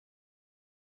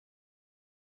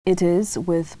It is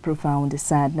with profound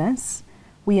sadness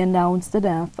we announce the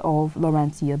death of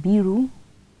Laurentia Beroo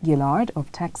Gaillard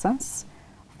of Texas,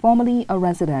 formerly a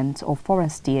resident of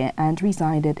Forestier and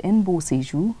resided in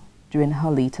Beauséjour during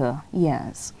her later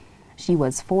years. She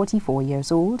was 44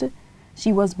 years old.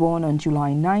 She was born on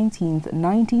July 19,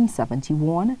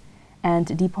 1971,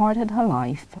 and departed her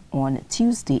life on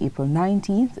Tuesday, April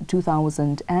 19,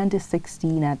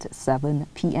 2016 at 7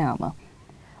 p.m.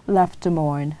 Left to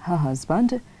mourn her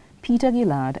husband, Peter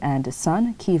Gaillard, and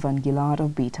son, Kevin Gaillard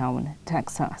of Baytown,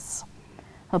 Texas.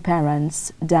 Her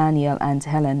parents, Daniel and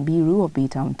Helen Beroo of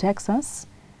Baytown, Texas,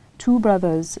 two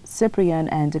brothers, Cyprian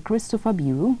and Christopher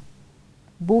Beroo,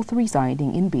 both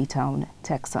residing in Baytown,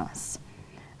 Texas.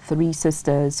 Three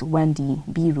sisters, Wendy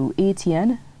Beroo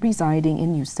Etienne, residing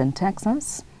in Houston,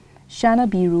 Texas, Shanna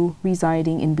Beroo,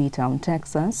 residing in Baytown,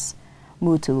 Texas,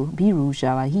 Myrtle Beroo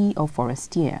Gaillard of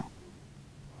Forestier.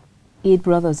 8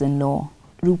 brothers-in-law,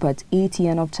 Rupert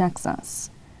Etienne of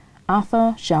Texas,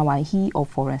 Arthur Gaillard of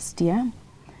Forestier,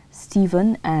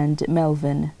 Stephen and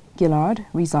Melvin Gaillard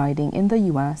residing in the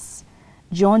U.S.,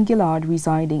 John Gaillard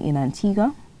residing in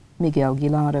Antigua, Miguel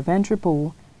Gaillard of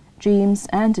Entrepot, James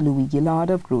and Louis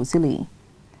Gaillard of Gros-Islet.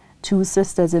 2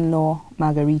 sisters-in-law,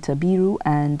 Margarita Beroo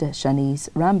and Shanice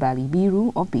Rambali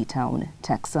Beroo of Baytown,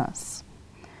 Texas.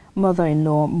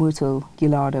 Mother-in-law, Myrtle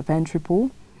Gaillard of Entrepot.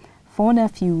 4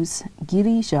 nephews,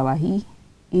 Gilly Gaillard,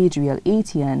 Adriel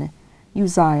Etienne,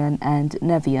 Uzian and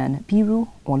Nevian Beroo,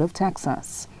 all of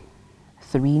Texas.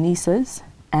 3 nieces,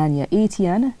 Anya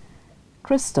Etienne,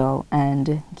 Crystal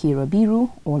and Kira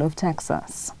Beroo, all of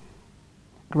Texas.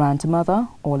 Grandmother,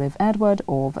 Olive Edward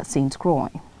of St.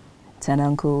 Croix. 10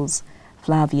 uncles,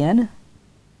 Flavian,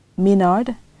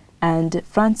 Maynard, and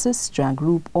Francis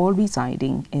Jagroup, all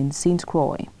residing in St.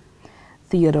 Croix.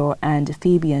 Theodore and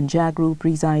Fabian Jagroup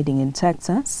residing in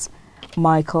Texas.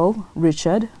 Michael,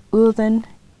 Richard, Irvin,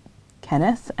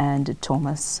 Kenneth, and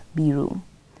Thomas Beroo.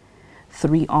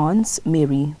 3 aunts,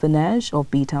 Mary Vineige of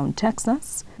Baytown,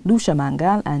 Texas, Lucia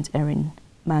Mangal and Erin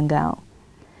Mangal.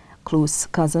 Close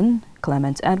cousin,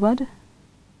 Clement Edward,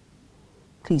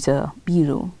 Cleta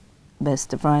Beroo.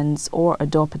 Best friends or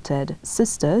adopted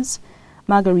sisters,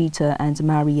 Margarita and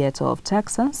Marietta of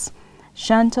Texas,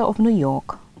 Shanta of New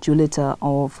York, Julita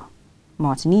of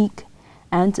Martinique,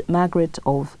 and Margaret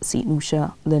of St.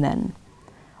 Lucia, Linen.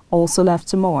 Also left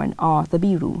to mourn are the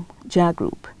Beroo,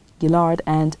 Jagroup, Gaillard,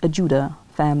 and Ajuda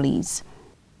families,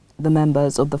 the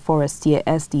members of the Forestier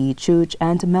SDA Church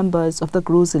and members of the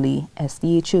Gros-Islet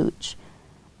SDA Church,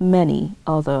 many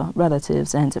other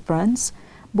relatives and friends,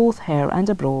 both here and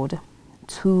abroad,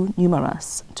 too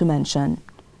numerous to mention.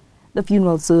 The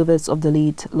funeral service of the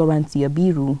late Laurentia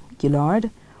Beroo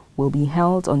Gaillard will be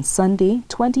held on Sunday,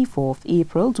 24th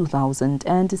April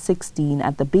 2016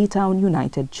 at the Baytown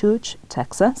United Church,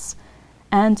 Texas,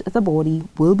 and the body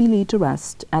will be laid to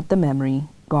rest at the Memory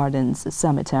Gardens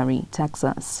Cemetery,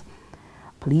 Texas.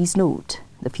 Please note,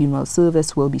 the funeral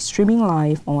service will be streaming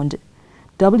live on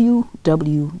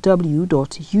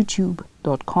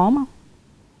www.youtube.com.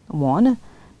 1.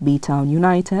 Baytown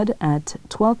United at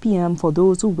 12 p.m. for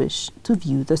those who wish to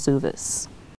view the service.